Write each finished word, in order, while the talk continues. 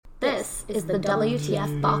This is the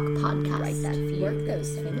WTF Bach podcast. Right, that work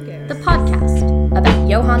those fingers. The podcast about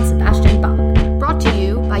Johann Sebastian Bach, brought to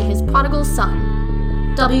you by his prodigal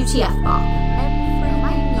son, WTF Bach.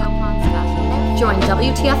 Join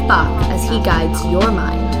WTF Bach as he guides your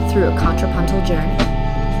mind through a contrapuntal journey.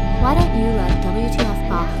 Why don't you let WTF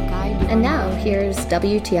Bach guide you? And now, here's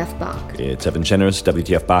WTF Bach. It's Evan Cheners,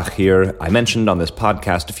 WTF Bach here. I mentioned on this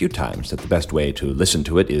podcast a few times that the best way to listen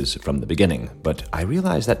to it is from the beginning, but I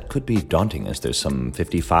realize that could be daunting as there's some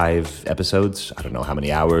 55 episodes, I don't know how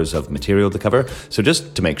many hours of material to cover, so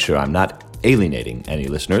just to make sure I'm not alienating any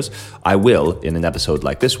listeners, I will, in an episode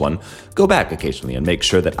like this one, go back occasionally and make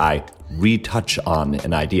sure that I retouch on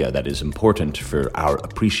an idea that is important for our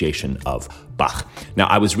appreciation of Bach. Now,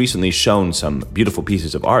 I was recently shown some beautiful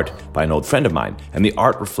pieces of art by an old friend of mine, and the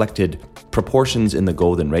art reflected proportions in the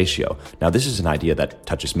golden ratio. Now, this is an idea that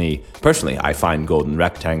touches me personally. I find golden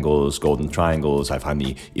rectangles, golden triangles, I find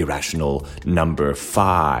the irrational number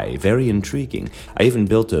 5 very intriguing. I even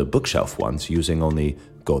built a bookshelf once using only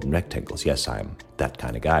golden rectangles. Yes, I am that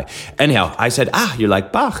kind of guy. Anyhow, I said, you're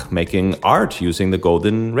like Bach, making art using the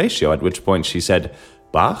golden ratio, at which point she said,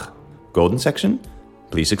 Bach? Golden section?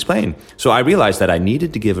 Please explain. So I realized that I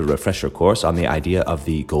needed to give a refresher course on the idea of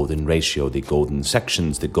the golden ratio, the golden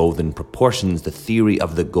sections, the golden proportions, the theory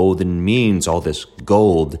of the golden means, all this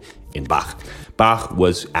gold in Bach. Bach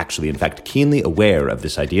was actually, in fact, keenly aware of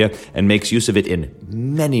this idea and makes use of it in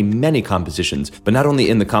many, many compositions, but not only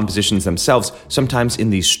in the compositions themselves, sometimes in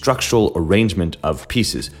the structural arrangement of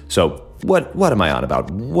pieces. So what am I on about?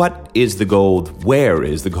 What is the gold? Where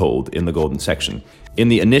is the gold in the golden section? In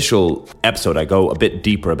the initial episode, I go a bit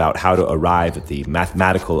deeper about how to arrive at the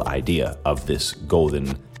mathematical idea of this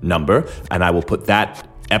golden number, and I will put that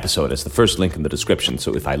episode as the first link in the description.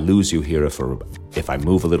 So if I lose you here, if I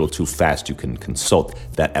move a little too fast, you can consult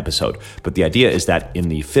that episode. But the idea is that in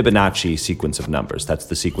the Fibonacci sequence of numbers, that's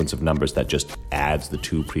the sequence of numbers that just adds the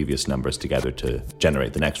two previous numbers together to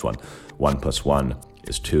generate the next one. 1 plus 1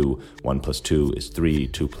 is 2, 1 plus 2 is 3,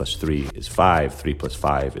 2 plus 3 is 5, 3 plus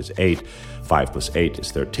 5 is 8, 5 plus 8 is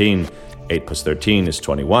 13, 8 plus 13 is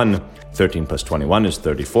 21, 13 plus 21 is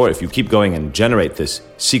 34. If you keep going and generate this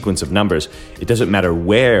sequence of numbers, it doesn't matter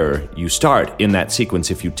where you start in that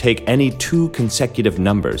sequence. If you take any two consecutive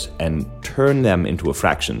numbers and turn them into a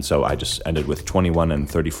fraction, so I just ended with 21 and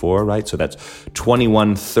 34, right? So that's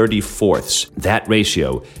 21 34ths. That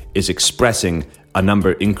ratio is expressing a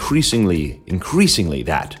number increasingly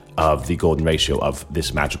that of the golden ratio of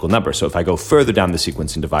this magical number. So if I go further down the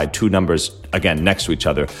sequence and divide two numbers, again, next to each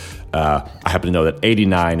other, I happen to know that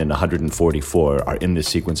 89 and 144 are in this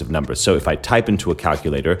sequence of numbers. So if I type into a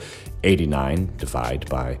calculator, 89 divide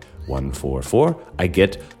by 144, I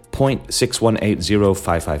get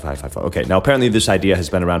 0.618055555. Okay, now apparently this idea has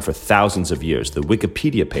been around for thousands of years. The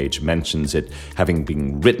Wikipedia page mentions it having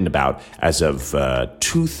been written about as of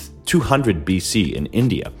 200 BC in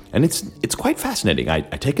India. And it's quite fascinating. I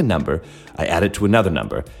take a number, I add it to another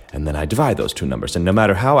number, and then I divide those two numbers. And no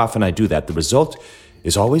matter how often I do that, the result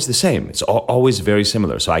is always the same. It's always very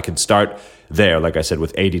similar. So I could start there, like I said,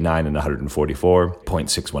 with 89 and 144,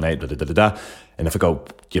 0.618, and if I go,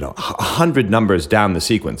 100 numbers down the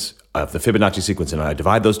sequence of the Fibonacci sequence, and I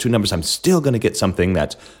divide those two numbers, I'm still going to get something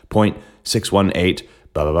that's 0.618,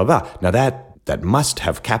 blah, blah, blah, blah. Now that must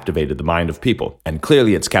have captivated the mind of people. And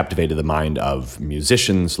clearly it's captivated the mind of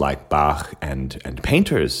musicians like Bach and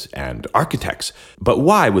painters and architects. But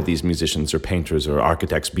why would these musicians or painters or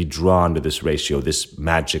architects be drawn to this ratio, this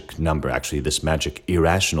magic number, actually this magic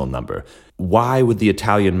irrational number? Why would the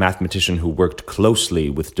Italian mathematician who worked closely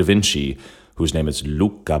with Da Vinci, whose name is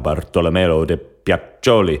Luca Bartolomeo de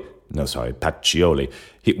Pacioli,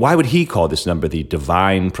 why would he call this number the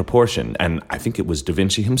divine proportion? And I think it was Da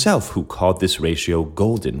Vinci himself who called this ratio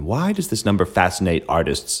golden. Why does this number fascinate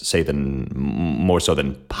artists, say, more so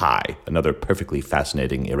than pi, another perfectly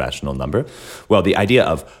fascinating irrational number? Well, the idea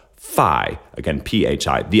of phi, again,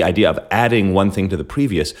 P-H-I, the idea of adding one thing to the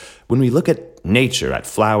previous, when we look at nature, at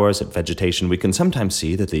flowers, at vegetation, we can sometimes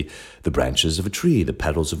see that the branches of a tree, the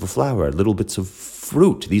petals of a flower, little bits of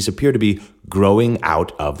fruit, these appear to be growing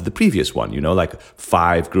out of the previous one. Like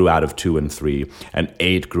 5 grew out of 2 and 3, and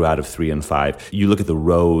 8 grew out of 3 and 5. You look at the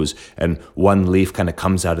rose, and one leaf kind of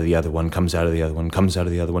comes out of the other one, comes out of the other one, comes out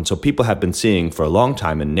of the other one. So people have been seeing for a long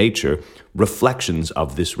time in nature reflections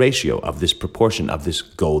of this ratio, of this proportion, of this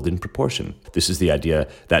golden proportion. This is the idea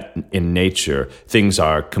that in nature, things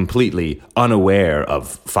are completely completely unaware of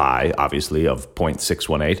phi, obviously, of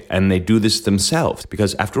 0.618, and they do this themselves.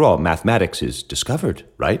 Because after all, mathematics is discovered,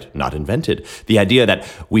 right? Not invented. The idea that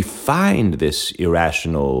we find this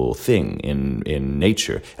irrational thing in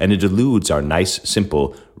nature, and it eludes our nice,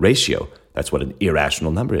 simple ratio. That's what an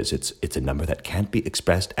irrational number is. It's a number that can't be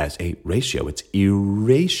expressed as a ratio. It's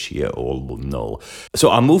irrational. So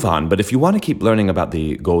I'll move on, but if you want to keep learning about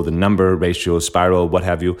the golden number, ratio, spiral, what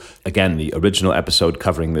have you, again, the original episode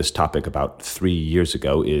covering this topic about 3 years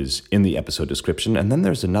ago is in the episode description. And then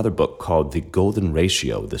there's another book called The Golden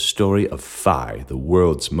Ratio, The Story of Phi, the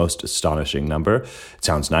world's most astonishing number. It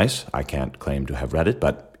sounds nice. I can't claim to have read it,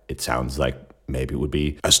 but it sounds like maybe it would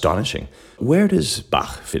be astonishing. Where does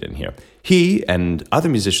Bach fit in here? He and other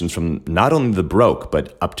musicians from not only the Baroque,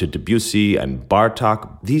 but up to Debussy and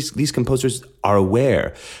Bartok, these composers are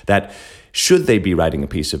aware that should they be writing a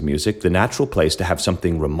piece of music, the natural place to have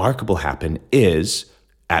something remarkable happen is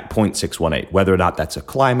at 0.618, whether or not that's a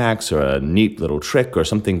climax or a neat little trick or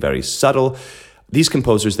something very subtle. These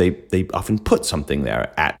composers, they often put something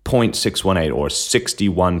there at 0.618 or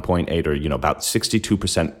 61.8 or, about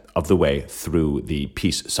 62% of the way through the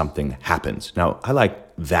piece, something happens. Now, I like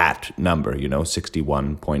that number,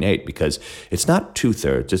 61.8, because it's not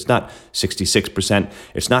 2/3, it's not 66%,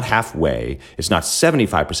 it's not halfway, it's not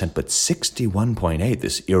 75%, but 61.8,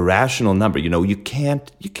 this irrational number. You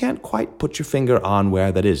can't quite put your finger on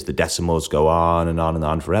where that is. The decimals go on and on and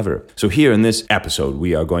on forever. So here in this episode,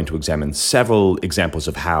 we are going to examine several examples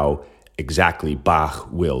of how exactly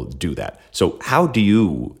Bach will do that. So how do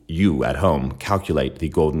you at home calculate the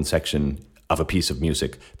golden section of a piece of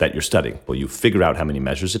music that you're studying? Well, you figure out how many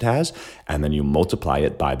measures it has, and then you multiply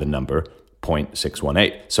it by the number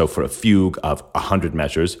 0.618. So for a fugue of 100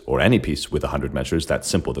 measures, or any piece with 100 measures, that's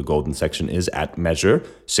simple. The golden section is at measure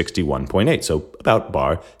 61.8, so about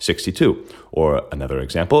bar 62. Or another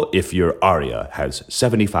example, if your aria has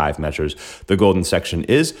 75 measures, the golden section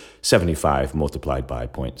is 75 multiplied by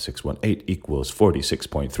 0.618 equals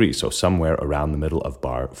 46.3, so somewhere around the middle of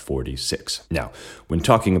bar 46. Now, when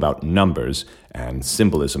talking about numbers and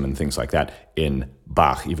symbolism and things like that in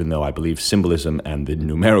Bach, even though I believe symbolism and the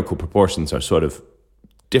numerical proportions are sort of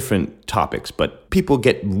different topics, but people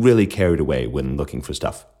get really carried away when looking for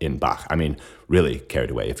stuff in Bach. I mean, really carried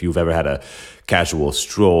away. If you've ever had a casual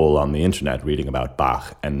stroll on the internet reading about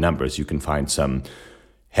Bach and numbers, you can find some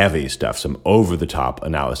heavy stuff, some over-the-top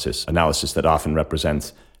analysis that often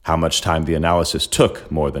represents how much time the analysis took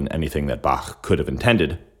more than anything that Bach could have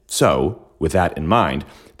intended. So, with that in mind,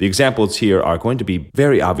 the examples here are going to be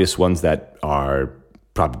very obvious ones that are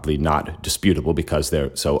probably not disputable because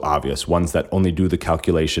they're so obvious, ones that only do the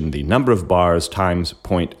calculation, the number of bars times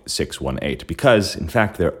 0.618. Because, in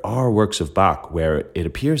fact, there are works of Bach where it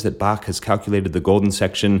appears that Bach has calculated the golden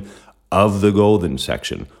section of the golden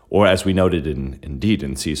section, or as we noted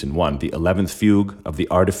in Season 1, the 11th fugue of the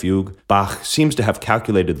Arte Fugue. Bach seems to have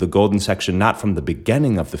calculated the golden section not from the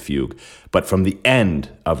beginning of the fugue, but from the end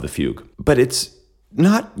of the fugue. But it's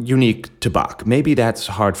not unique to Bach. Maybe that's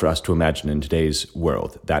hard for us to imagine in today's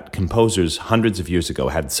world, that composers hundreds of years ago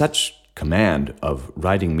had such command of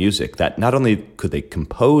writing music that not only could they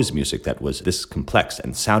compose music that was this complex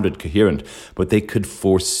and sounded coherent, but they could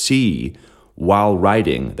foresee while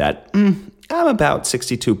writing that I'm about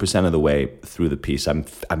 62% of the way through the piece. I'm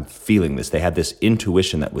feeling this. They had this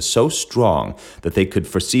intuition that was so strong that they could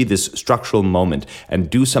foresee this structural moment and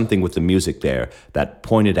do something with the music there that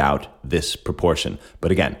pointed out this proportion.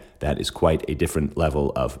 But again, that is quite a different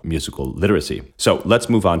level of musical literacy. So let's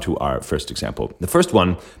move on to our first example. The first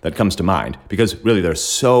one that comes to mind, because really there's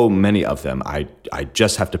so many of them, I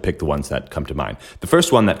just have to pick the ones that come to mind. The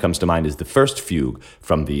first one that comes to mind is the first fugue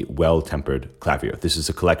from the Well-Tempered Clavier. This is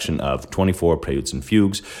a collection of 24 preludes and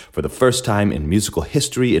fugues. For the first time in musical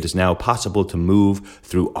history, it is now possible to move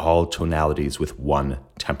through all tonalities with one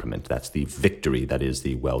temperament. That's the victory that is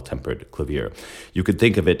the Well-Tempered Clavier. You could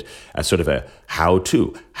think of it as sort of a how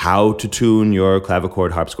to tune your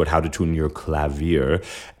clavichord, harpsichord, how to tune your clavier,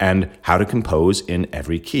 and how to compose in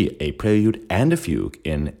every key, a prelude and a fugue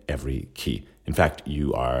in every key. In fact,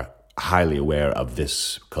 you are highly aware of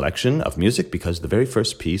this collection of music because the very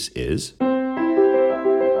first piece is...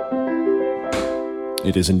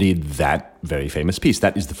 It is indeed that very famous piece.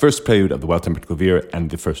 That is the first prelude of the Well-Tempered Clavier, and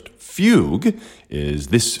the first fugue is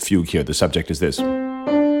this fugue here. The subject is this.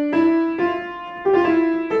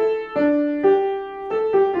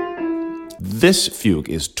 This fugue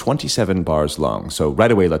is 27 bars long. So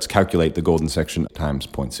right away, let's calculate the golden section times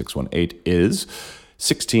 0.618 is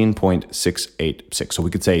 16.686. So we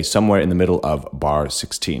could say somewhere in the middle of bar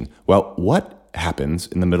 16. Well, what happens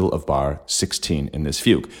in the middle of bar 16 in this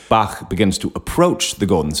fugue. Bach begins to approach the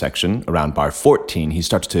golden section around bar 14. He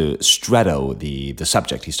starts to stretto the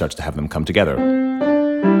subject. He starts to have them come together.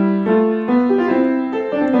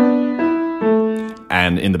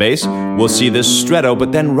 And in the bass, we'll see this stretto,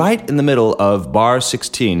 but then right in the middle of bar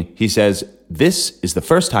 16, he says, this is the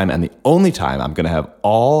first time and the only time I'm going to have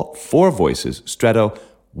all 4 voices stretto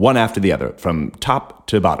one after the other, from top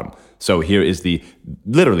to bottom. So here is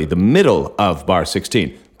literally the middle of bar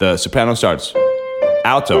 16. The soprano starts,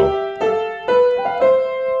 alto,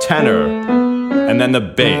 tenor, and then the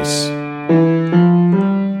bass.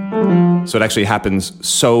 So it actually happens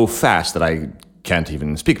so fast that I can't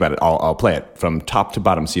even speak about it. I'll play it from top to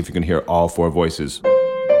bottom, see if you can hear all 4 voices.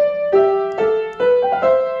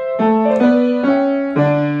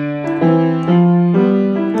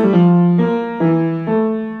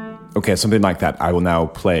 Okay, something like that. I will now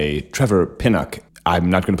play Trevor Pinnock. I'm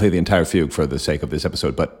not going to play the entire fugue for the sake of this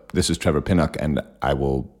episode, but this is Trevor Pinnock, and I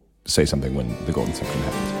will say something when the golden section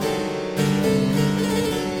happens.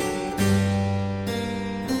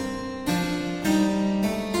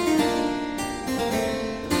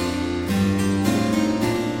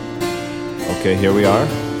 Okay, here we are.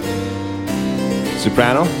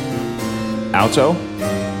 Soprano, alto,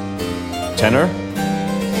 tenor,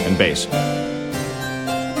 and bass.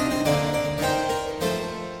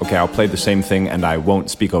 Okay, I'll play the same thing and I won't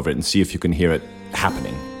speak over it and see if you can hear it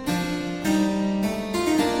happening.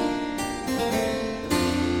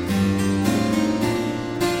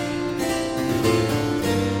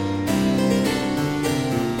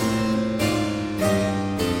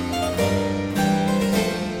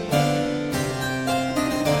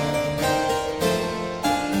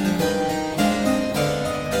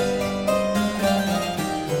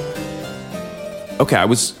 Okay, I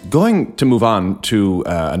was going to move on to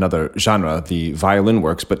another genre, the violin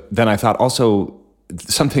works, but then I thought also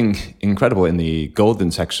something incredible in the golden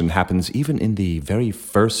section happens even in the very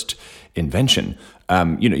first invention.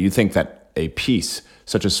 You think that a piece,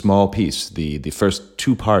 such a small piece, the first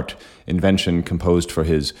 2-part invention composed for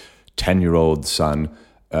his 10-year-old son,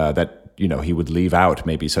 that he would leave out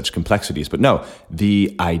maybe such complexities. But no,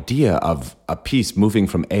 the idea of a piece moving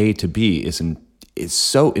from A to B is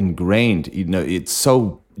so ingrained, it's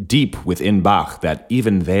so deep within Bach that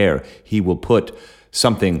even there he will put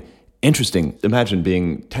something interesting. Imagine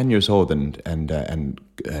being 10 years old and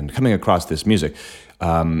coming across this music.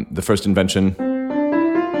 The first invention,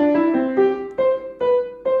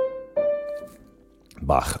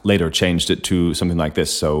 Bach later changed it to something like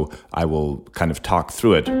this, so I will kind of talk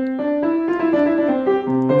through it.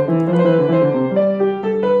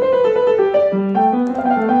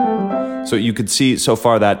 So you could see so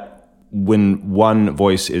far that when one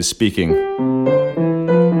voice is speaking,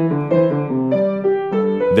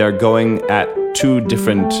 they're going at 2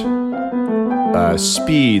 different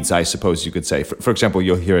speeds, I suppose you could say. For example,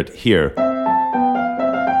 you'll hear it here.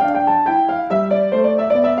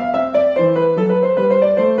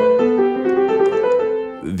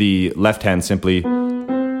 The left hand simply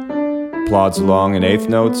plods along in 8th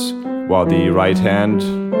notes, while the right hand...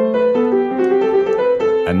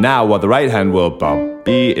 And now, while the right hand will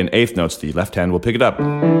be in 8th notes, the left hand will pick it up.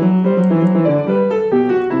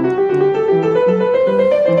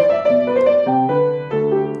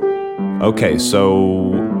 Okay,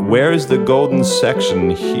 so where is the golden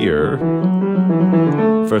section here?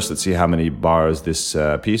 First, let's see how many bars this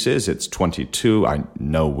piece is. It's 22. I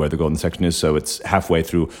know where the golden section is, so it's halfway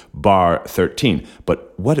through bar 13.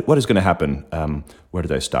 But what is going to happen? Where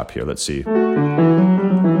did I stop here? Let's see.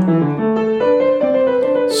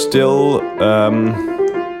 Still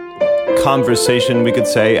conversation, we could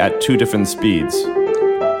say, at 2 different speeds.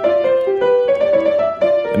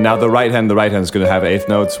 And now the right hand is going to have 8th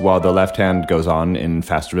notes, while the left hand goes on in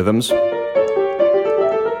fast rhythms.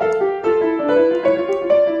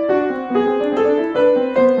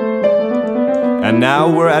 And now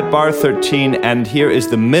we're at bar 13, and here is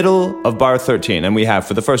the middle of bar 13, and we have,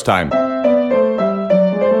 for the first time,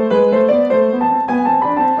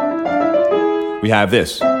 we have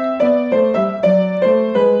this.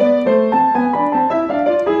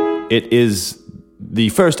 It is the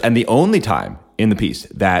first and the only time in the piece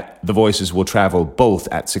that the voices will travel both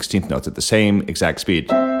at 16th notes at the same exact speed.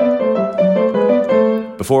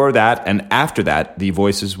 Before that and after that, the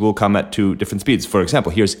voices will come at 2 different speeds. For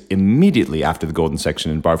example, here's immediately after the golden section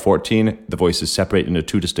in bar 14, the voices separate into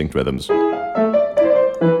 2 distinct rhythms.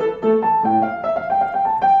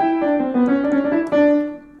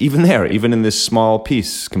 Even there, even in this small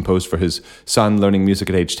piece composed for his son learning music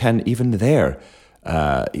at age 10, even there,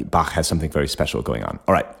 Bach has something very special going on.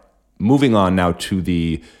 All right, moving on now to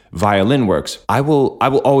the violin works. I will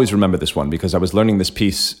always remember this one because I was learning this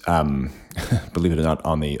piece, believe it or not,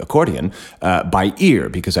 on the accordion by ear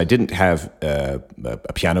because I didn't have a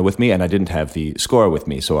piano with me and I didn't have the score with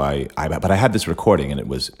me. So but I had this recording and it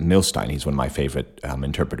was Milstein. He's one of my favorite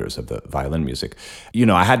interpreters of the violin music.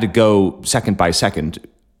 I had to go second by second.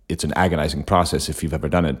 It's an agonizing process if you've ever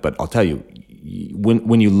done it, but I'll tell you,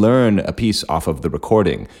 when you learn a piece off of the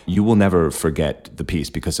recording, you will never forget the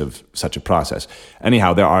piece because of such a process.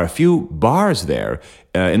 Anyhow, there are a few bars there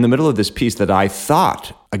in the middle of this piece that I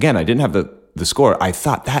thought, again, I didn't have the score, I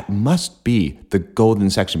thought that must be the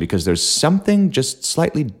golden section because there's something just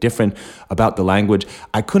slightly different about the language.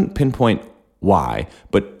 I couldn't pinpoint why,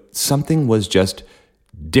 but something was just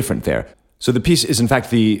different there. So the piece is in fact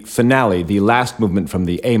the finale, the last movement from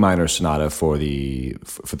the A minor sonata for the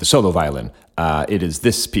solo violin. It is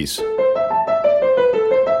this piece.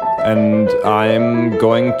 And I'm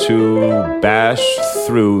going to bash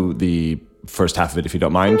through the first half of it if you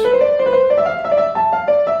don't mind.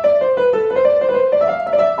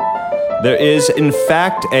 There is in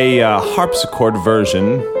fact a harpsichord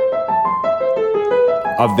version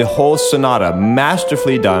of the whole sonata,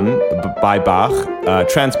 masterfully done by Bach,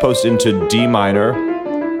 transposed into D minor,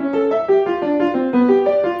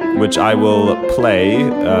 which I will play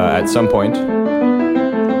at some point.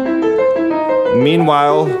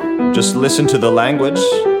 Meanwhile, just listen to the language.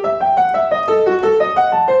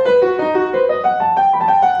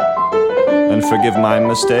 And forgive my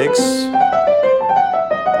mistakes.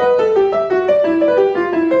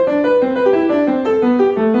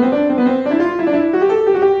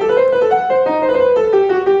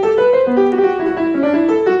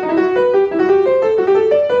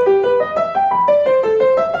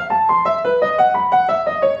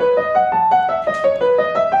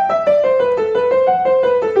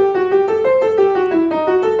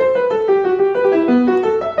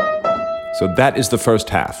 So that is the first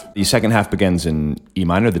half. The second half begins in E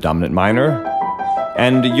minor, the dominant minor.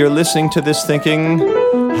 And you're listening to this thinking,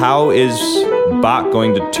 how is Bach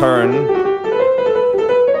going to turn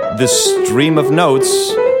this stream of notes,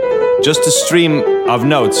 just a stream of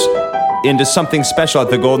notes, into something special at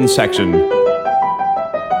the golden section?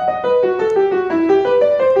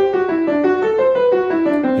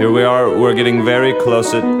 Here we are, we're getting very close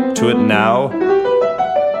to it now.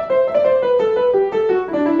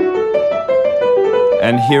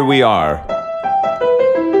 And here we are.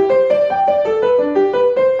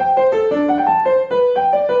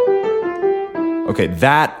 Okay,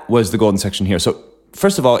 that was the golden section here. So,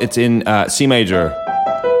 first of all, it's in C major.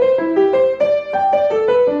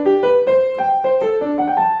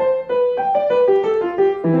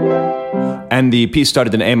 And the piece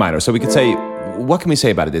started in A minor. So we could say, what can we say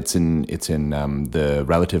about it? It's in the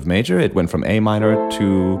relative major. It went from A minor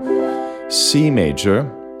to C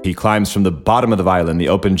major. He climbs from the bottom of the violin, the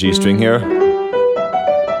open G string here,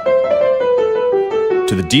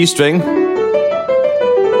 to the D string,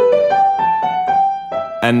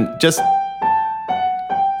 and just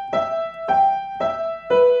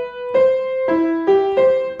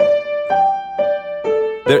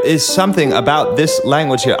there is something about this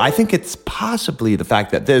language here. I think it's possibly the fact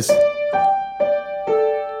that this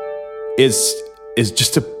is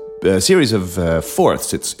just a series of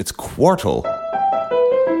fourths. It's quartal.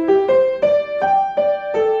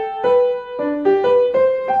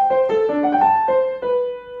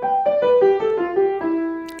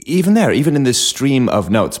 Even in this stream of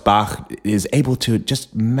notes, Bach is able to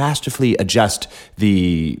just masterfully adjust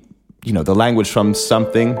the language from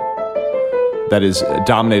something that is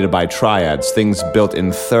dominated by triads, things built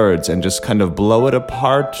in thirds, and just kind of blow it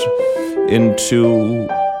apart into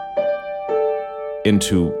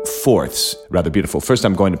fourths. Rather beautiful. First,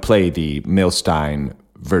 I'm going to play the Milstein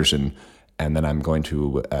version, and then I'm going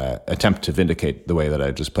to attempt to vindicate the way that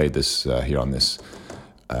I just played this here on this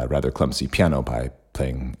rather clumsy piano by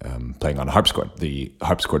playing on a harpsichord, the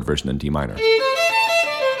harpsichord version in D minor.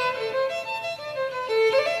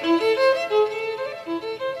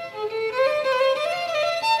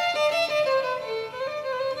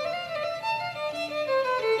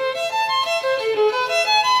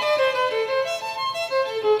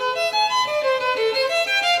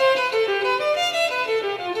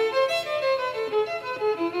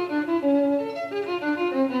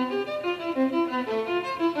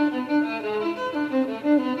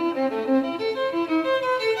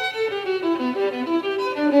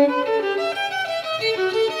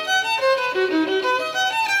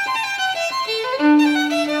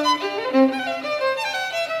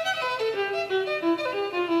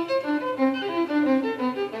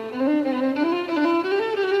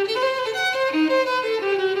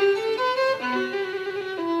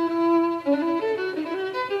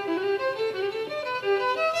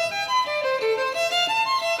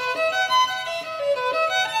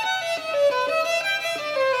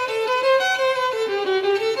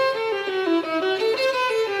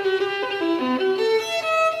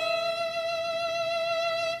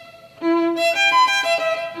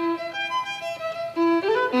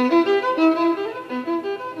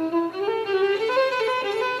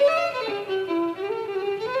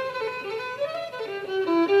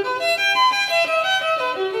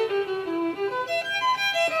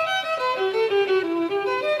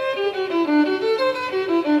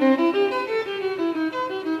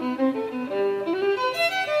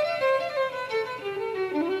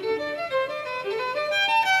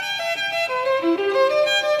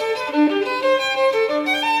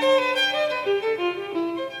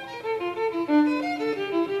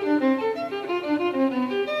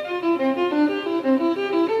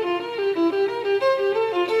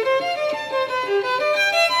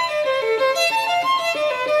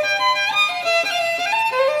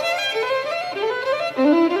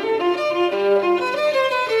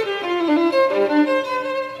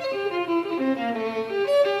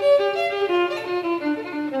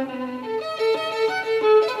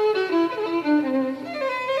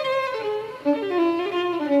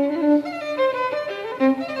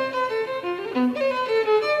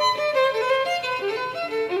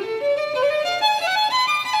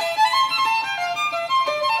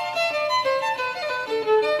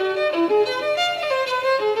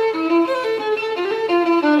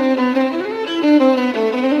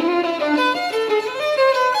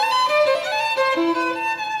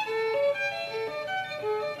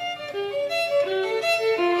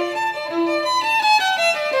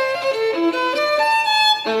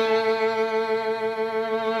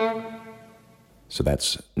 So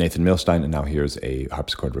that's Nathan Milstein, and now here's a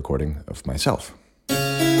harpsichord recording of myself.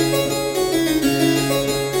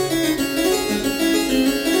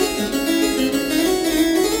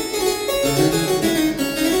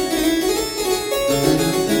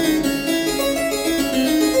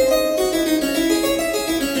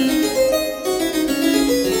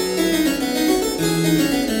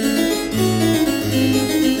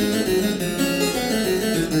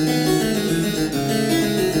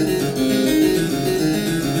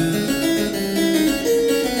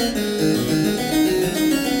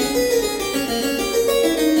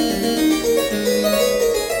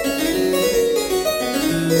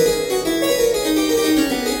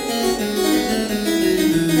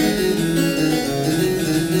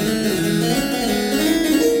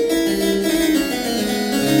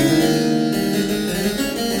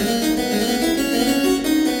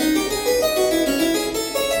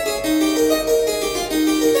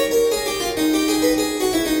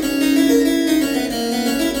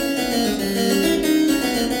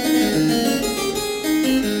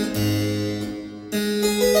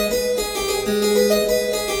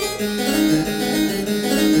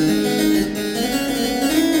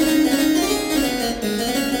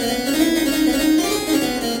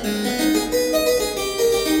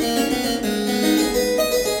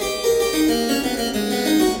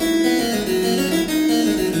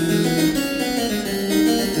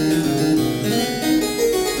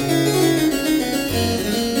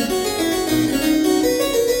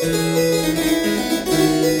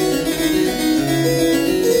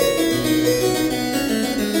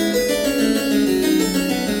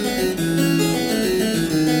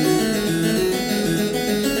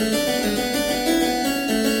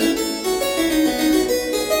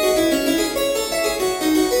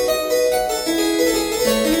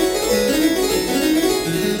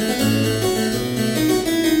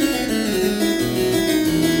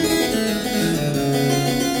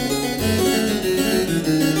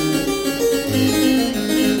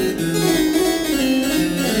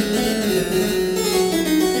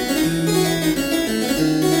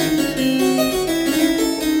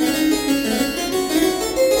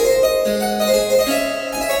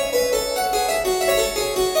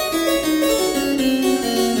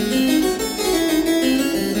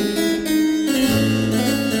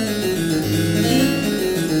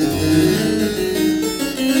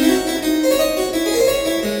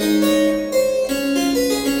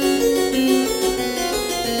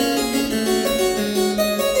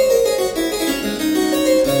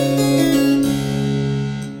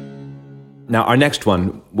 Now, our next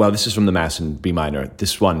one, well, this is from the Mass in B minor.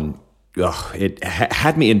 This one, it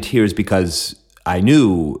had me in tears because I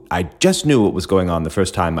just knew what was going on the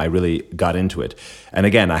first time I really got into it. And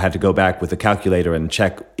again, I had to go back with the calculator and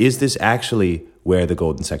check, is this actually where the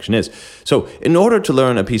golden section is? So in order to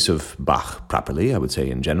learn a piece of Bach properly, I would say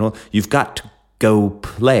in general, you've got to go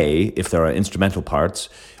play if there are instrumental parts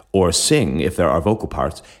or sing if there are vocal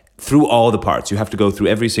parts, through all the parts. You have to go through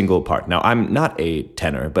every single part. Now, I'm not a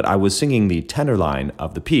tenor, but I was singing the tenor line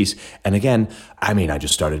of the piece. And again, I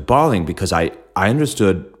just started bawling because I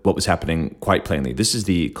understood what was happening quite plainly. This is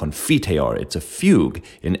the Confiteor. It's a fugue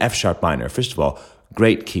in F sharp minor. First of all,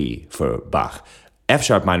 great key for Bach. F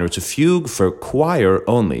sharp minor, it's a fugue for choir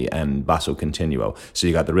only and basso continuo. So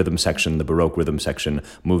you got the rhythm section, the Baroque rhythm section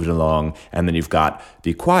moving along, and then you've got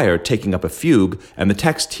the choir taking up a fugue, and the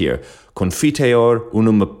text here, Confiteor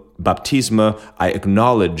unum baptisma, I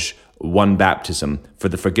acknowledge one baptism for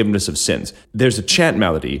the forgiveness of sins. There's a chant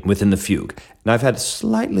melody within the fugue. Now, I've had a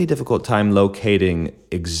slightly difficult time locating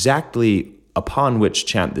exactly upon which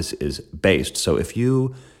chant this is based. So if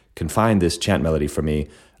you can find this chant melody for me,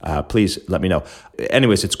 please let me know.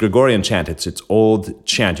 Anyways, it's Gregorian chant. It's old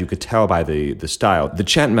chant. You could tell by the style. The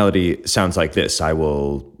chant melody sounds like this.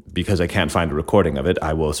 Because I can't find a recording of it,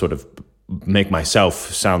 I will sort of make myself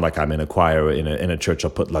sound like I'm in a choir in a church.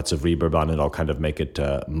 I'll put lots of reverb on it. I'll kind of make it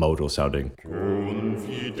modal sounding.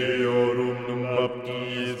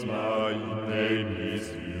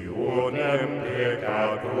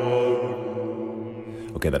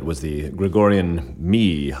 Okay, that was the Gregorian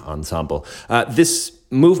me ensemble. This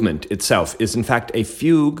movement itself is in fact a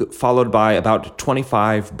fugue followed by about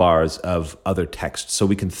 25 bars of other text. So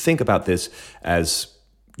we can think about this as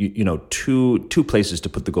two places to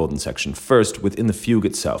put the golden section. First, within the fugue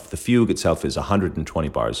itself. The fugue itself is 120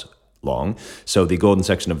 bars long. So the golden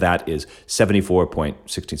section of that is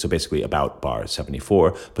 74.16, so basically about bar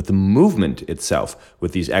 74. But the movement itself,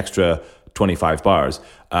 with these extra 25 bars,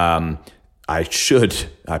 I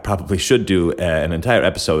probably should do an entire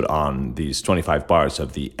episode on these 25 bars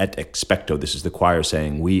of the Et Expecto. This is the choir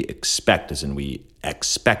saying, we expect, as in we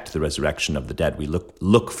expect the resurrection of the dead. We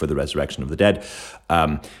look for the resurrection of the dead.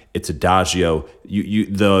 It's adagio.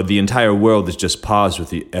 The entire world is just paused with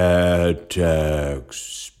the Et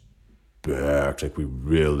Expect. Like we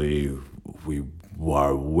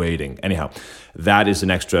are waiting. Anyhow, that is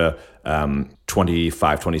an extra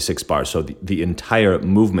 25, 26 bars. So the entire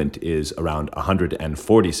movement is around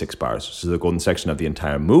 146 bars. So the golden section of the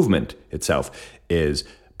entire movement itself is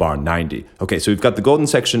bar 90. Okay, so we've got the golden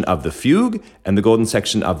section of the fugue and the golden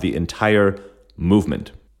section of the entire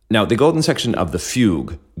movement. Now, the golden section of the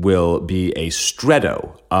fugue will be a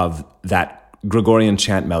stretto of that Gregorian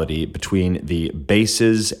chant melody between the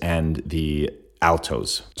basses and the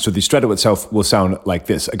altos. So the stretto itself will sound like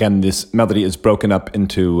this. Again, this melody is broken up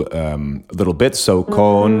into little bits. So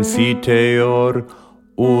confiteor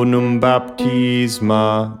unum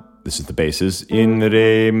baptisma. This is the basses. In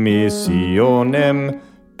remissionem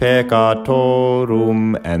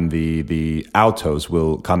peccatorum. And the altos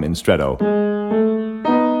will come in stretto.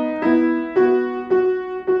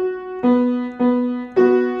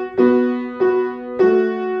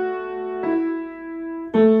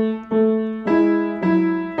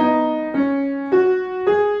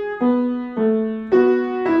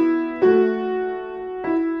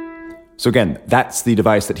 So again, that's the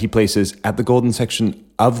device that he places at the golden section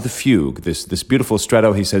of the fugue. This beautiful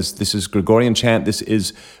stretto, he says, this is Gregorian chant. This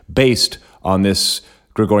is based on this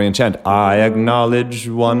Gregorian chant. I acknowledge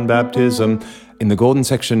one baptism. In the golden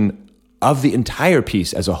section of the entire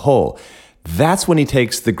piece as a whole, that's when he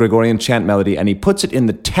takes the Gregorian chant melody and he puts it in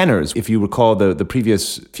the tenors. If you recall the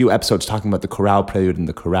previous few episodes talking about the chorale prelude and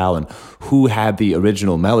the chorale and who had the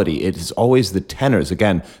original melody, it is always the tenors.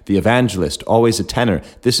 Again, the evangelist, always a tenor.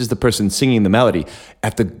 This is the person singing the melody.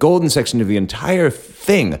 At the golden section of the entire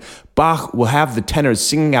thing, Bach will have the tenors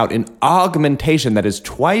singing out in augmentation that is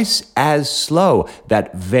twice as slow,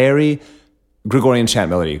 that very Gregorian chant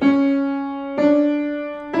melody.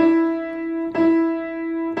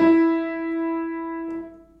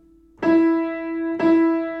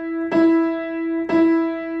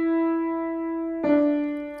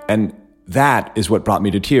 And that is what brought me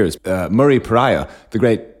to tears. Murray Pariah, the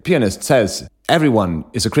great pianist, says everyone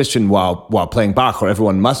is a Christian while playing Bach, or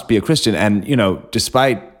everyone must be a Christian. And,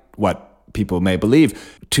 despite what people may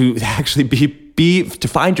believe, to actually to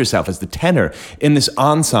find yourself as the tenor in this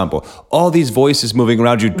ensemble, all these voices moving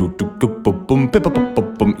around you,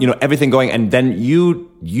 everything going, and then you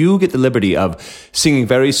get the liberty of singing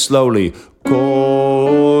very slowly,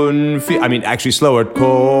 actually slower,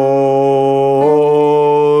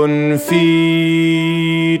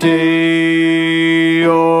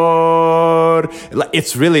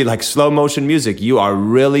 it's really like slow motion music. You are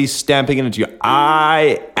really stamping it into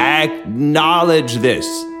I acknowledge this.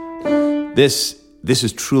 This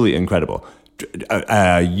is truly incredible.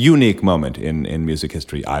 A unique moment in music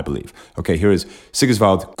history, I believe. Okay, here is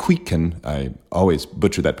Sigiswald Kuiken. I always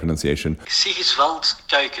butcher that pronunciation. Sigiswald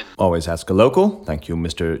Kuiken. Always ask a local. Thank you,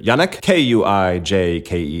 Mr. Janek.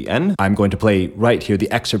 Kuijken. I'm going to play right here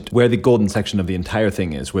the excerpt where the golden section of the entire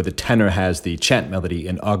thing is, where the tenor has the chant melody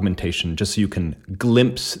in augmentation, just so you can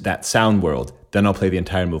glimpse that sound world. Then I'll play the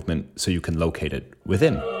entire movement so you can locate it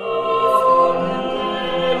within.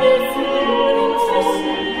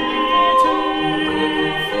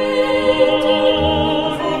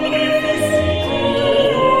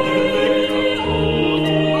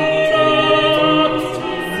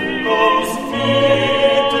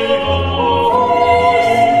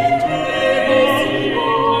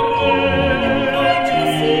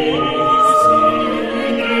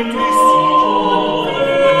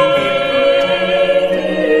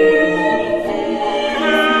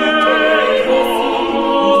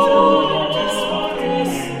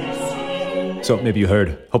 So maybe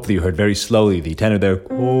hopefully you heard very slowly the tenor there.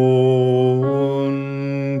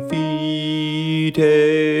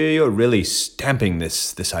 You're really stamping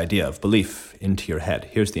this idea of belief into your head.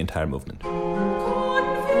 Here's the entire movement.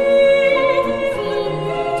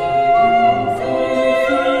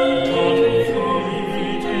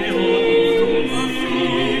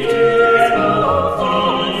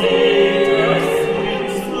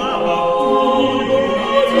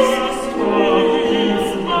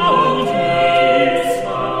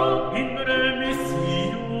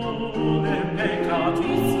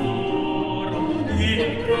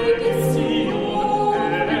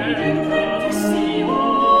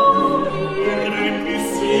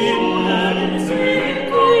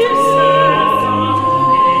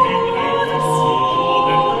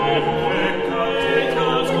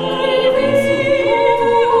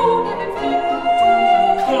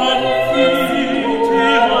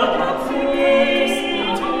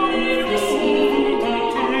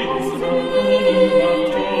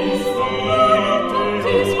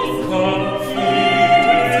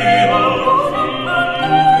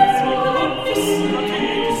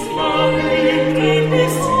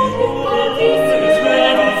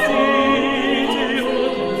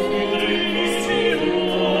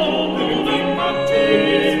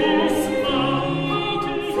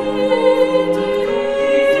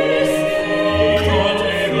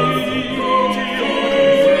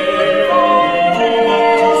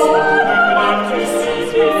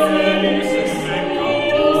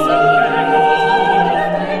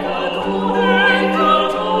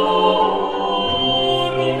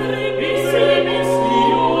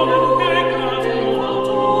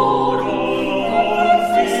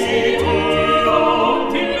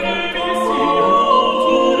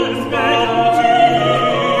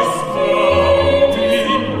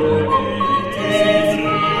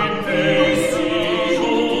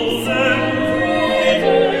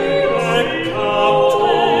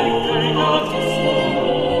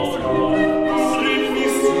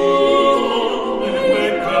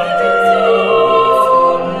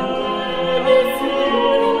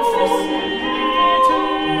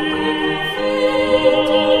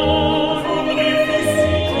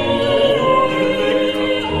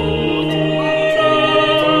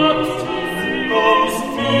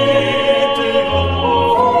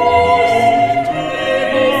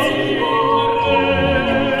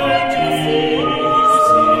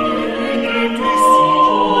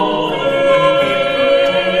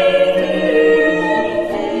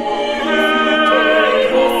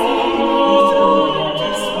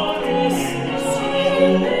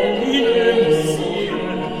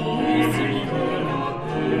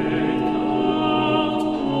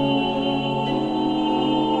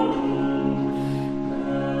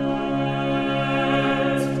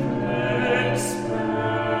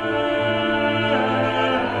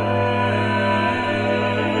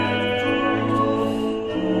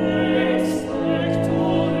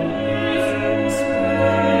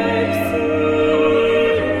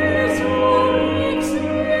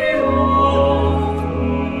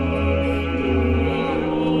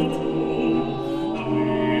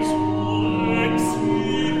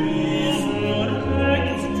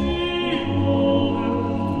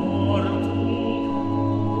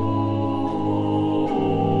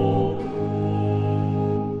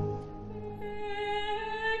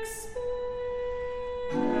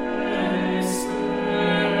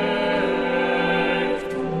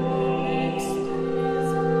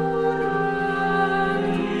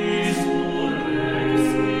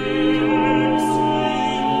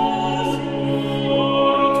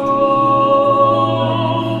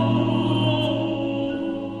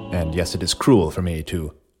 yes, it is cruel for me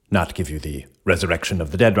to not give you the resurrection of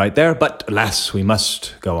the dead right there, but alas, we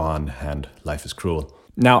must go on, and life is cruel.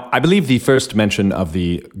 Now, I believe the first mention of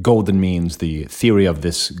the golden means, the theory of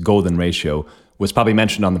this golden ratio, was probably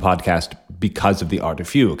mentioned on the podcast because of the Art of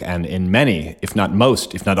Fugue. And in many, if not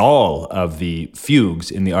most, if not all of the fugues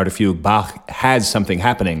in the Art of Fugue, Bach has something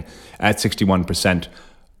happening at 61%,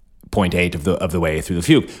 0.8 of the way through the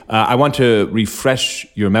fugue. I want to refresh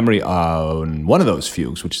your memory on one of those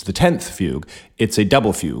fugues, which is the 10th fugue. It's a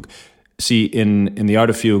double fugue. See, in the Art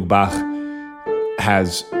of Fugue, Bach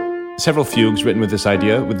has several fugues written with this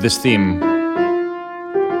idea, with this theme.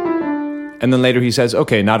 And then later he says,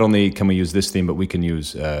 okay, not only can we use this theme, but we can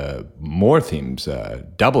use more themes,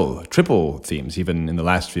 double, triple themes, even in the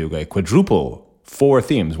last fugue, a quadruple, 4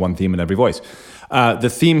 themes, 1 theme in every voice. The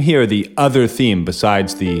theme here, the other theme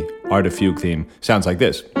besides the Art of Fugue theme, sounds like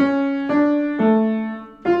this.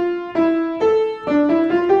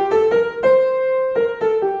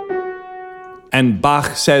 And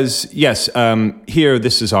Bach says, yes, here,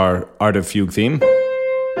 this is our Art of Fugue theme.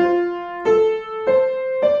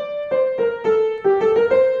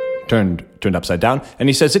 Turned upside down. And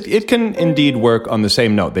he says it can indeed work on the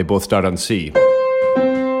same note. They both start on C.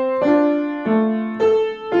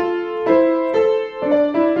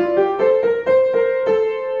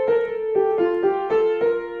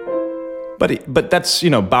 But that's,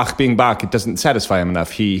 Bach being Bach, it doesn't satisfy him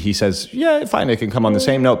enough. He says, yeah, fine, it can come on the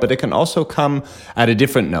same note, but it can also come at a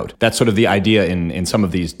different note. That's sort of the idea in some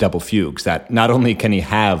of these double fugues, that not only can he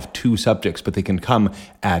have 2 subjects, but they can come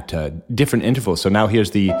at different intervals. So now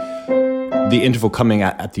here's the interval coming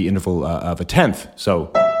at the interval of a 10th.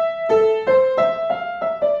 So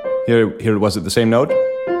here it was at the same note.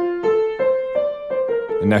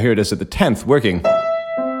 And now here it is at the 10th working.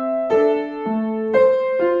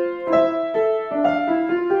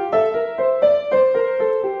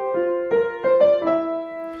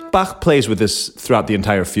 Bach plays with this throughout the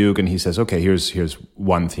entire fugue, and he says, okay, here's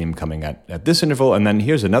one theme coming at this interval, and then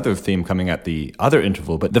here's another theme coming at the other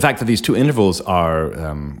interval. But the fact that these 2 intervals are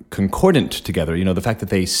concordant together, the fact that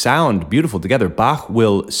they sound beautiful together, Bach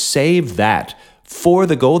will save that for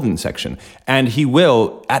the golden section. And he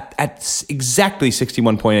will, at exactly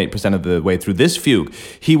 61.8% of the way through this fugue,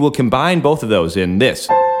 he will combine both of those in this.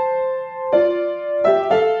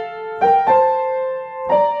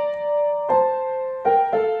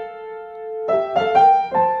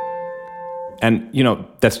 And,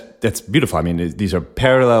 that's beautiful. I mean, these are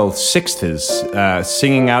parallel sixths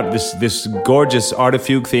singing out this gorgeous Art of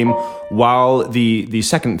Fugue theme while the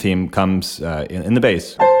second theme comes in the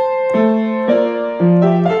bass.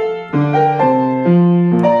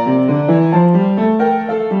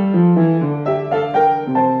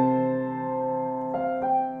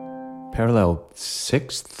 Parallel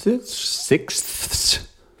sixths.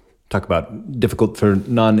 Talk about difficult for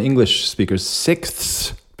non-English speakers.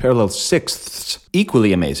 Sixths. Parallel sixths.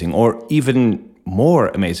 Equally amazing, or even more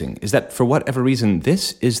amazing, is that for whatever reason,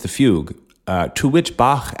 this is the fugue to which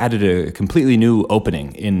Bach added a completely new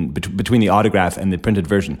opening in between the autograph and the printed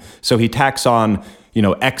version. So he tacks on,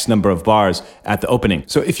 X number of bars at the opening.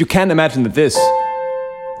 So if you can't imagine that this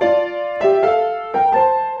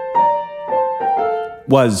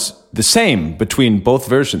was the same between both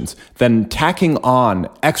versions, then tacking on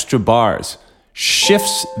extra bars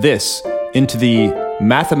shifts this into the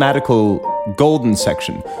mathematical golden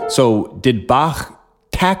section. So did Bach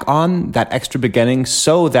tack on that extra beginning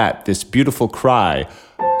so that this beautiful cry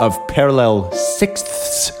of parallel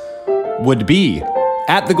sixths would be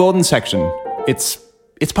at the golden section? It's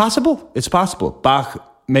possible. It's possible. Bach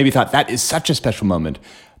maybe thought that is such a special moment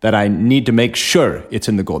that I need to make sure it's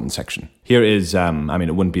in the golden section. Here is,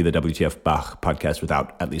 it wouldn't be the WTF Bach podcast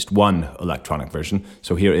without at least one electronic version.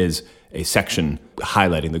 So here is a section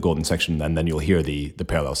highlighting the golden section, and then you'll hear the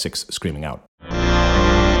parallel six screaming out.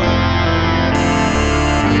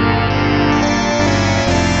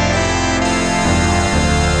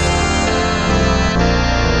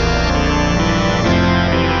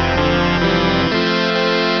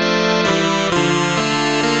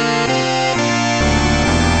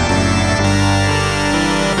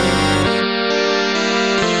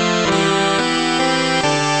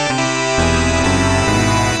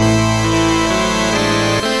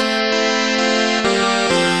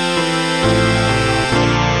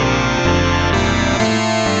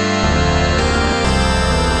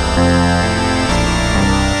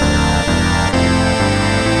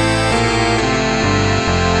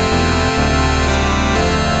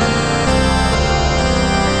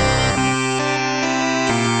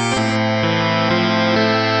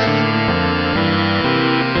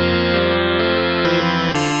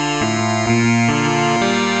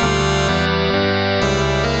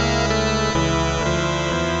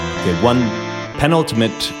 one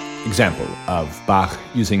penultimate example of Bach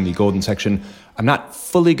using the golden section I'm not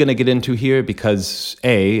fully going to get into here because,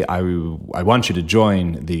 I want you to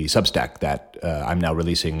join the Substack that I'm now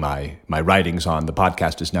releasing my writings on. The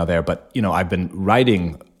podcast is now there, but, I've been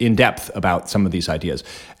writing in depth about some of these ideas.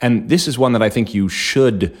 And this is one that I think you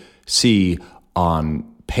should see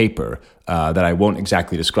on paper that I won't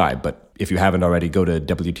exactly describe, but if you haven't already, go to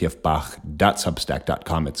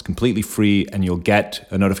wtfbach.substack.com. It's completely free, and you'll get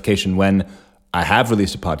a notification when I have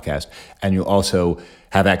released a podcast, and you'll also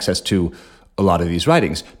have access to a lot of these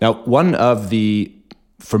writings. Now, one of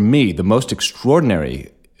for me, the most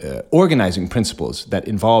extraordinary organizing principles that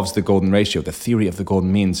involves the golden ratio, the theory of the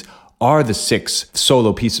golden means, are the 6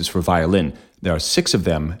 solo pieces for violin. There are 6 of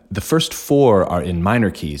them. The first 4 are in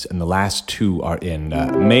minor keys, and the last 2 are in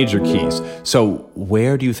major keys. So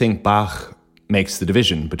where do you think Bach makes the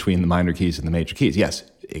division between the minor keys and the major keys? Yes,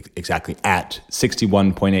 exactly at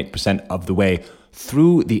 61.8% of the way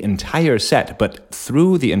through the entire set, but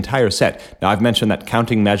through the entire set. Now, I've mentioned that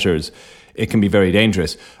counting measures, it can be very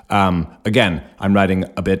dangerous. Again, I'm writing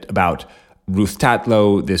a bit about Ruth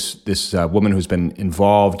Tatlow, this woman who's been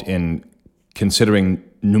involved in considering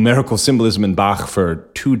numerical symbolism in Bach for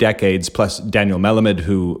 2 decades, plus Daniel Melamed,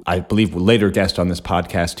 who I believe will later guest on this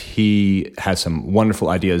podcast. He has some wonderful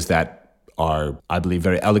ideas that are, I believe,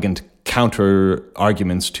 very elegant counter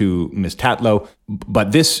arguments to Ms. Tatlow.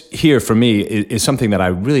 But this here, for me, is something that I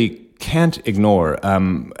really can't ignore.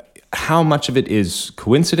 How much of it is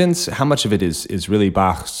coincidence? How much of it is really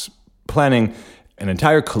Bach's planning? An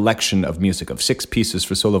entire collection of music of 6 pieces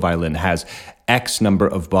for solo violin has X number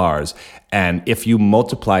of bars. And if you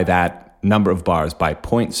multiply that number of bars by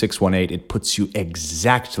 0.618, it puts you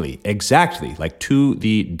exactly, like to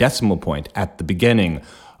the decimal point at the beginning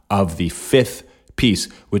of the 5th piece,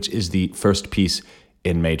 which is the first piece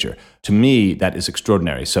in major. To me, that is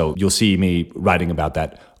extraordinary. So you'll see me writing about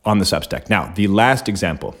that on the Substack. Now, the last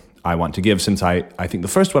example I want to give, since I think the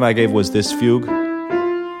first one I gave was this fugue.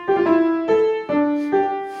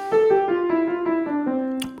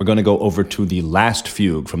 We're going to go over to the last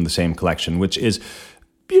fugue from the same collection, which is,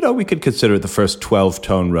 we could consider it the first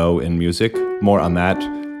 12-tone row in music. More on that,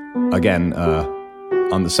 again,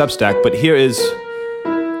 on the Substack. But here is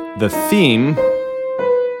the theme,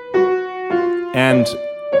 and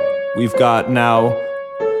we've got now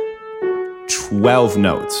 12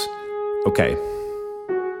 notes. Okay.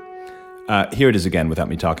 Here it is again without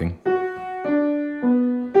me talking.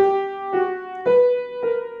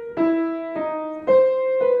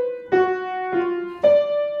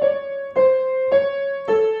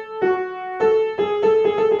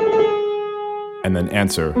 And then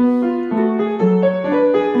answer.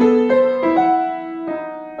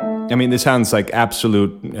 I mean, this sounds like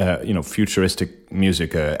absolute, futuristic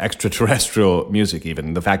music, extraterrestrial music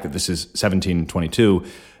even. The fact that this is 1722,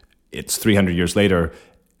 it's 300 years later,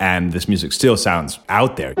 and this music still sounds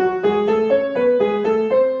out there.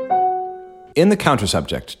 In the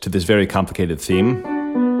counter-subject to this very complicated theme,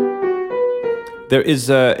 there is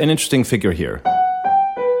an interesting figure here.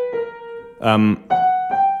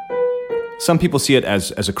 Some people see it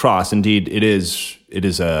as a cross. Indeed, it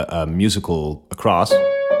is a musical cross.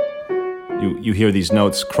 You hear these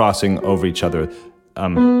notes crossing over each other.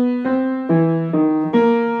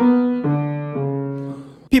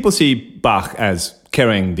 People see Bach as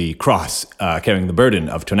carrying the cross, carrying the burden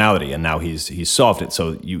of tonality, and now he's solved it.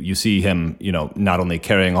 So you see him, not only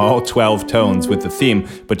carrying all 12 tones with the theme,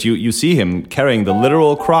 but you see him carrying the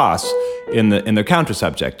literal cross in the counter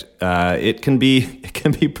subject. It can be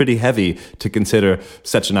pretty heavy to consider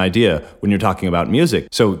such an idea when you're talking about music.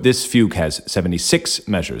 So this fugue has 76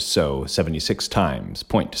 measures. So 76 times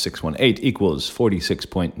 0.618 equals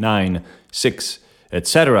 46.96,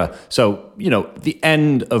 etc. So, the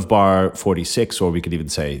end of bar 46, or we could even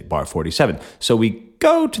say bar 47. So we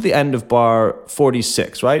go to the end of bar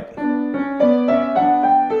 46, right?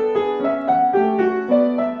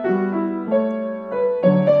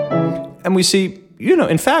 And we see,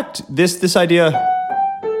 in fact, this idea,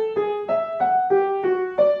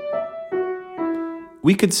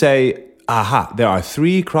 we could say, there are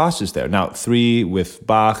 3 crosses there. Now, 3 with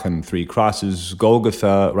Bach and 3 crosses,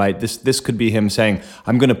 Golgotha, right? This could be him saying,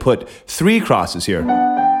 I'm going to put 3 crosses here.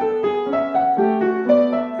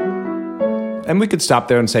 And we could stop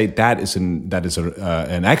there and say that is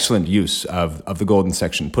an excellent use of the golden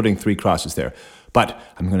section, putting 3 crosses there. But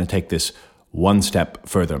I'm going to take this one step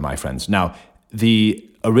further, my friends. Now, the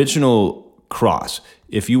original cross,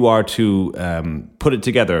 if you are to put it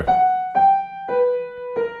together,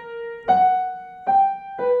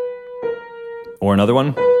 or another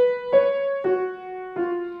one,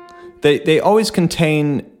 they always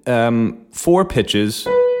contain 4 pitches,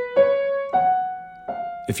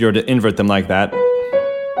 if you were to invert them like that,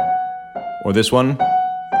 or this one,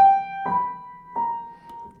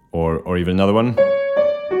 or even another one,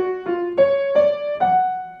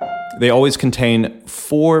 they always contain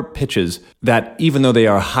 4 pitches that, even though they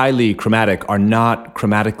are highly chromatic, are not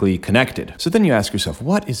chromatically connected. So then you ask yourself,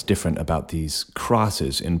 what is different about these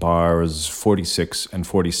crosses in bars 46 and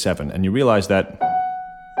 47? And you realize that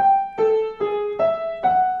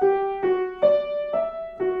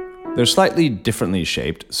they're slightly differently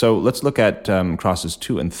shaped. So let's look at crosses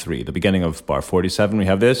 2 and 3. The beginning of bar 47, we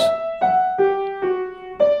have this.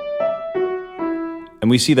 And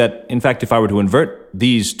we see that, in fact, if I were to invert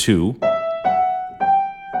these two,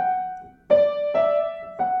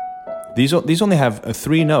 these only have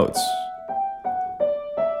 3 notes.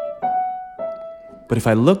 But if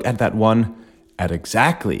I look at that one at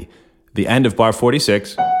exactly the end of bar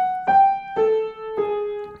 46,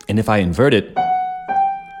 and if I invert it,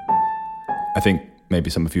 I think maybe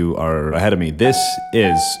some of you are ahead of me. This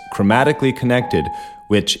is chromatically connected,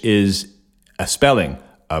 which is a spelling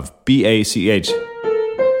of B-A-C-H.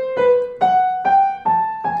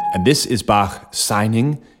 And this is Bach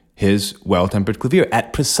signing his well-tempered clavier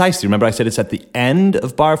at precisely, remember I said it's at the end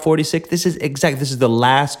of bar 46? This is the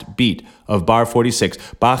last beat of bar 46.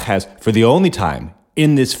 Bach has, for the only time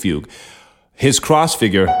in this fugue, his cross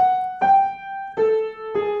figure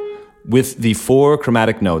with the 4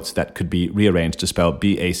 chromatic notes that could be rearranged to spell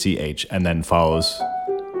B-A-C-H, and then follows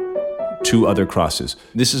 2 other crosses.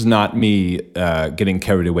 This is not me getting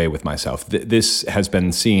carried away with myself. This has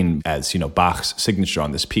been seen as, Bach's signature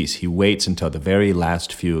on this piece. He waits until the very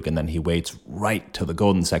last fugue, and then he waits right till the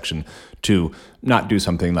golden section to not do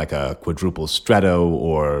something like a quadruple stretto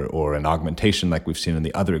or an augmentation like we've seen in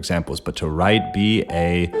the other examples, but to write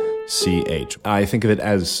B-A-C-H. I think of it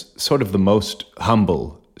as sort of the most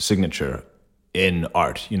humble signature in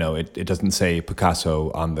art. It doesn't say Picasso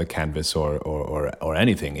on the canvas or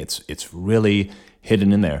anything. It's really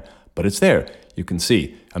hidden in there, but it's there. You can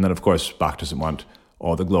see. And then, of course, Bach doesn't want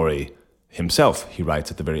all the glory himself. He writes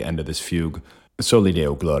at the very end of this fugue, Soli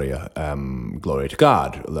Deo Gloria, glory to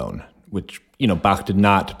God alone, which, Bach did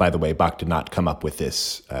not come up with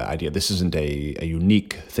this idea. This isn't a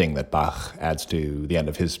unique thing that Bach adds to the end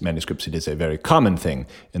of his manuscripts. It is a very common thing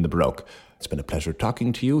in the Baroque. It's been a pleasure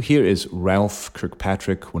talking to you. Here is Ralph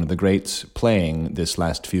Kirkpatrick, one of the greats, playing this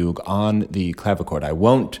last fugue on the clavichord. I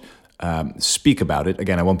won't speak about it.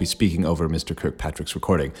 Again, I won't be speaking over Mr. Kirkpatrick's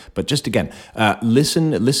recording. But just again,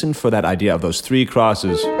 listen for that idea of those 3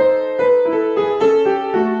 crosses.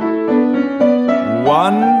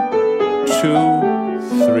 1,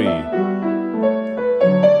 2, 3.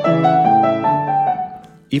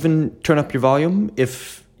 Even turn up your volume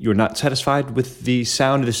if you're not satisfied with the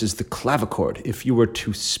sound. This is the clavichord. If you were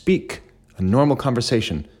to speak a normal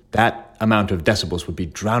conversation, that amount of decibels would be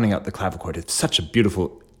drowning out the clavichord. It's such a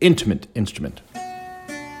beautiful, intimate instrument.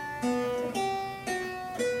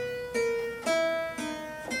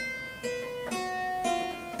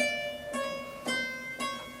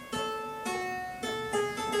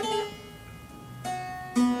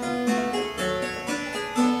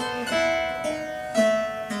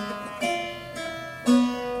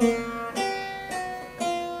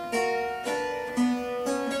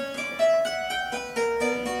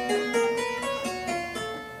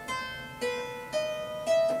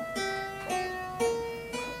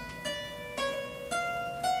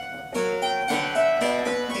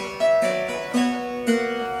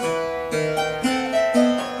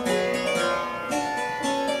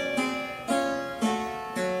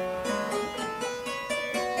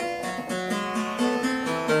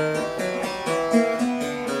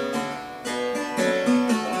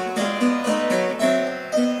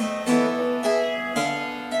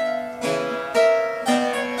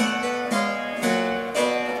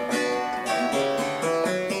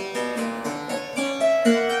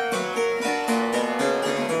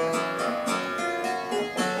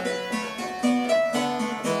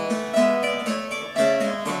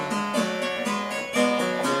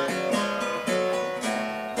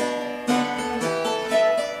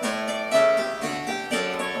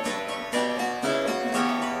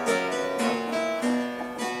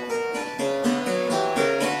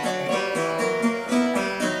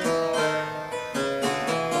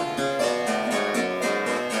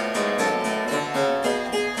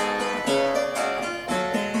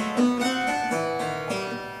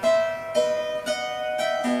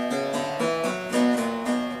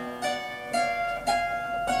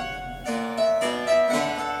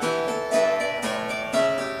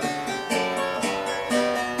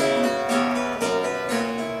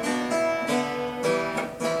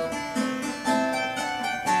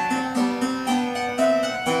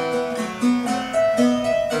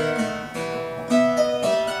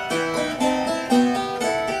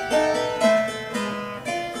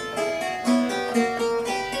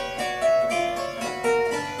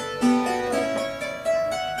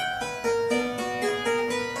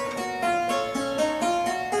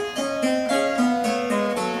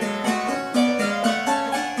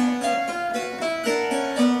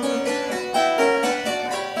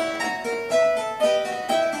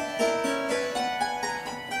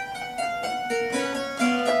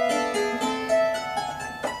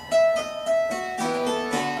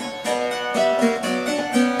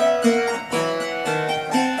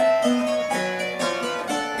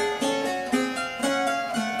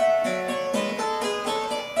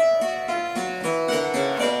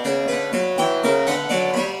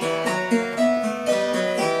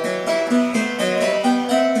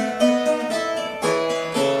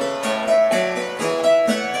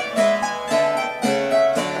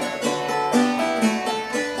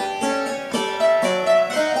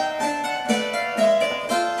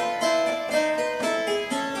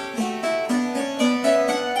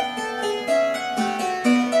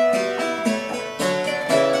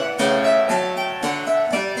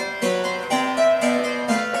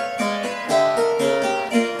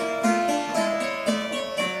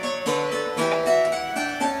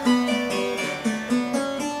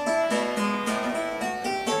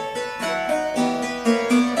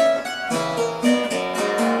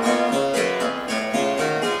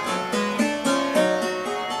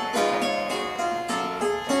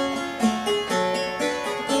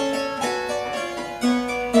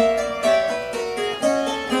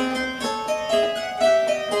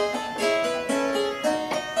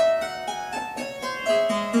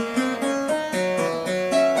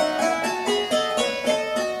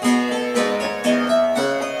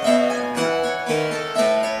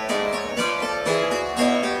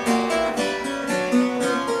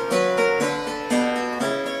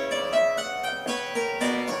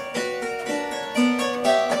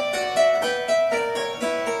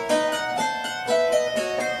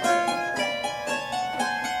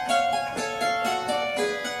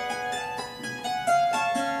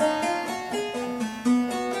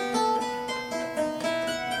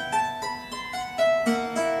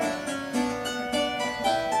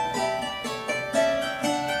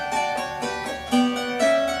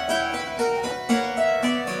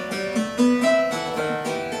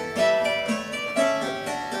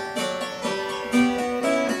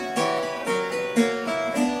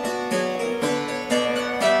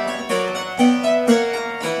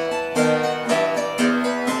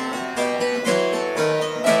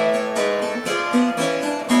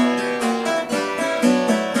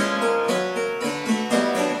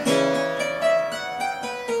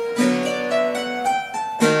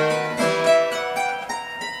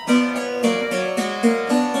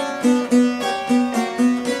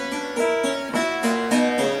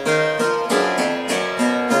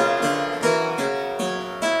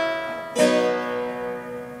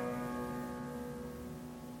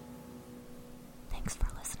 Thanks for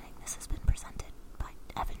listening. This has been presented by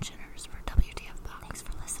Evan Shinners for WTF Bach. Thanks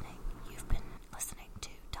for listening. You've been listening to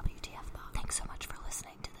WTF Bach. Thanks so much for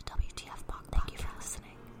listening to the WTF Bach podcast. Thank you for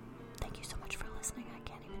listening. Thank you so much for listening. I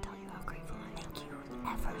can't even tell you how grateful I am. Thank you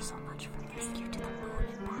ever so much for listening. Thank you to the moon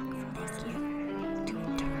and back for listening. To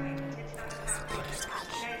eternity for listening. Thank you so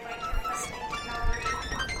much for listening to the WTF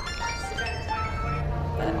Bach podcast.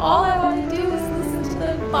 But all I want to do is listen to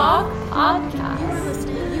the Bach podcast.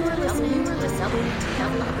 You were listening to the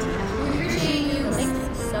WTF Bach. We appreciate you.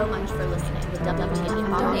 Thanks so much for listening to the WTF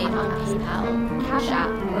Bach. Donate on PayPal, Cash App,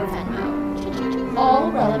 or Venmo.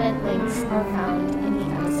 All relevant links are found in the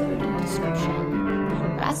episode description.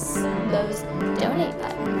 Press those donate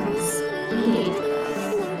buttons. Engage with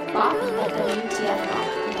us. Bach at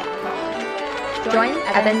WTFBach.com. Join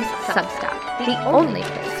Evan's Substack, the only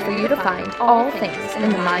place for you to find all things in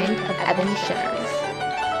the mind of Evan Shinners.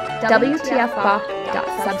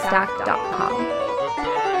 WTFBach.substack.com.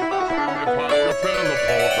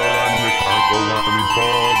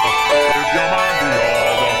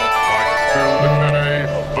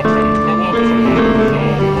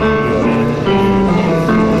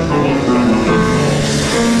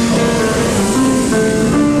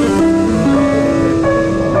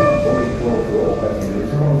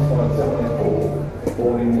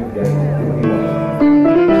 Boarding again.